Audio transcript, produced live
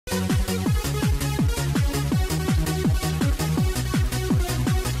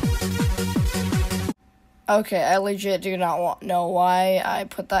Okay, I legit do not know why I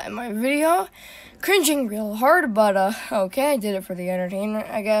put that in my video. Cringing real hard, but okay, I did it for the entertainment,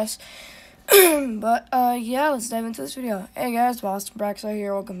 I guess. But yeah, let's dive into this video. Hey guys, Boston Braxo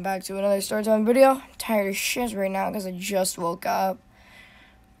here. Welcome back to another Storytime video. I'm tired as shit right now because I just woke up.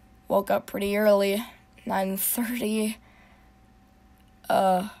 Woke up pretty early, 9:30.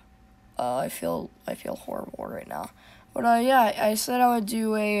 I feel horrible right now. But yeah, I said I would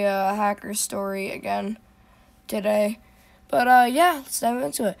do a hacker story again today. But yeah, let's dive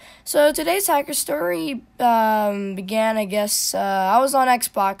into it. So today's hacker story began, I guess, I was on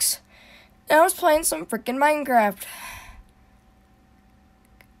Xbox and I was playing some freaking Minecraft.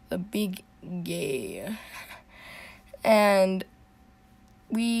 The big gay. And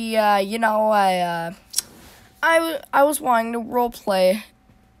we, you know, I was wanting to roleplay,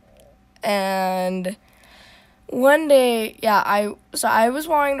 and one day, yeah, I was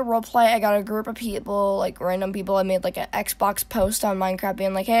wanting to roleplay. I got a group of people, like random people. I made like an Xbox post on Minecraft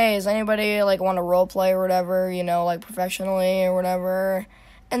being like, hey, does anybody like want to roleplay or whatever, you know, like professionally or whatever?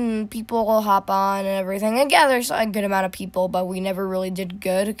 And people will hop on and everything. And yeah, there's a good amount of people, but we never really did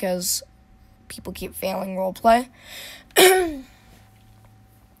good because people keep failing roleplay.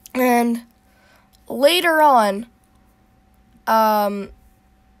 And later on,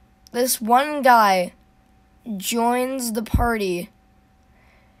 this one guy joins the party,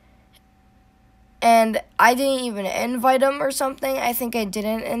 and I didn't even invite him or something. I think I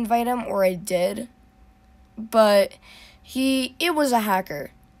didn't invite him, or I did, but it was a hacker.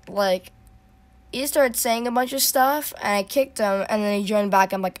 Like, he started saying a bunch of stuff, and I kicked him, and then he joined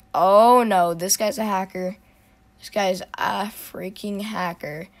back. I'm like, oh no, this guy's a hacker. This guy's a freaking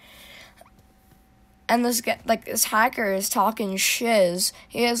hacker. And this guy, like, this hacker is talking shiz.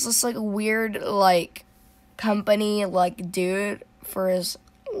 He has this, like, weird, like, company, like, dude for his,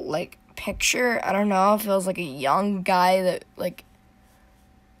 like, picture. I don't know. It feels like a young guy that, like,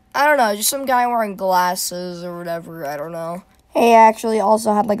 I don't know. Just some guy wearing glasses or whatever. I don't know. He actually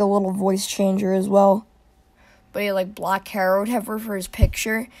also had, like, a little voice changer as well. But he had, like, black hair or whatever for his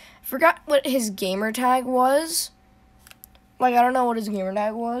picture. I forgot what his gamer tag was. Like, I don't know what his gamer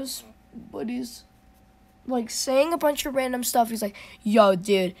tag was. But he's like saying a bunch of random stuff. He's like, yo,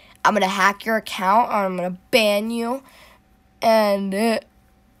 dude, I'm gonna hack your account, or I'm gonna ban you, and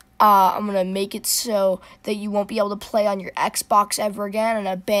I'm gonna make it so that you won't be able to play on your Xbox ever again, and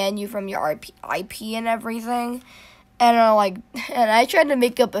I ban you from your IP and everything. And I tried to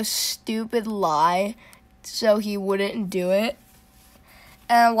make up a stupid lie so he wouldn't do it.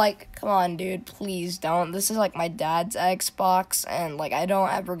 And I'm like, come on, dude, please don't. This is, like, my dad's Xbox, and, like, I don't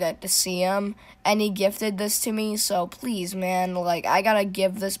ever get to see him. And he gifted this to me, so please, man, like, I gotta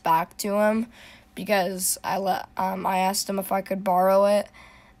give this back to him. Because I asked him if I could borrow it.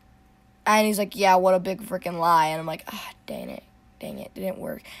 And he's like, yeah, what a big freaking lie. And I'm like, dang it, didn't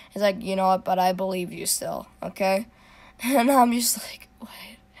work. He's like, you know what, but I believe you still, okay? And I'm just like, what?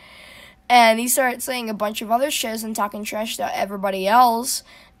 And he started saying a bunch of other shiz and talking trash to everybody else.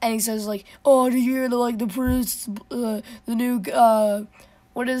 And he says, like, oh, do you hear the new,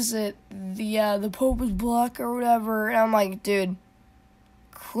 what is it? The Pope is black or whatever. And I'm like, dude,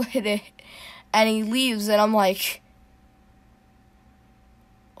 quit it. And he leaves, and I'm like,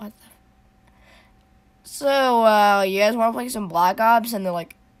 what the? So, you guys want to play some Black Ops? And they're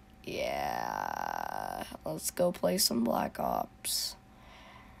like, yeah, let's go play some Black Ops.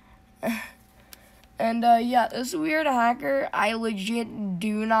 And, yeah, this weird hacker, I legit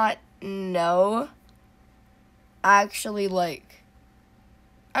do not know. Actually, like,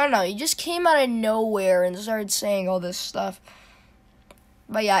 I don't know, he just came out of nowhere and started saying all this stuff.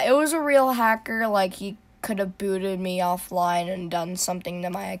 But, yeah, it was a real hacker. Like, he could have booted me offline and done something to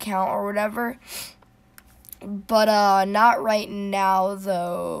my account or whatever. But, not right now,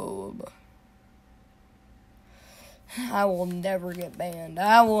 though. I will never get banned.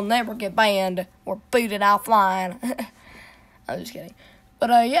 I will never get banned or booted offline. I'm just kidding.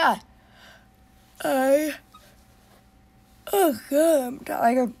 But, yeah. Oh, God. I'm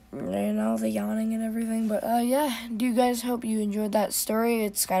tired. You know, the yawning and everything. But, yeah. Do you guys hope you enjoyed that story?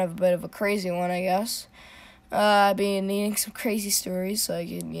 It's kind of a bit of a crazy one, I guess. I've been needing some crazy stories so I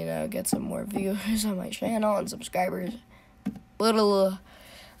can, you know, get some more viewers on my channel and subscribers.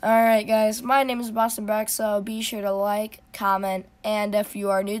 Alright, guys, my name is Boston Braxo. Be sure to like, comment, and if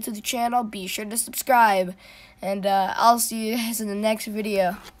you are new to the channel, be sure to subscribe. And I'll see you guys in the next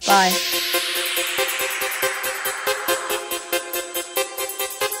video. Bye.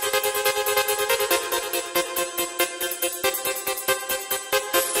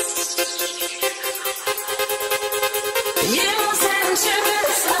 You sent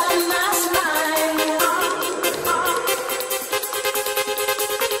to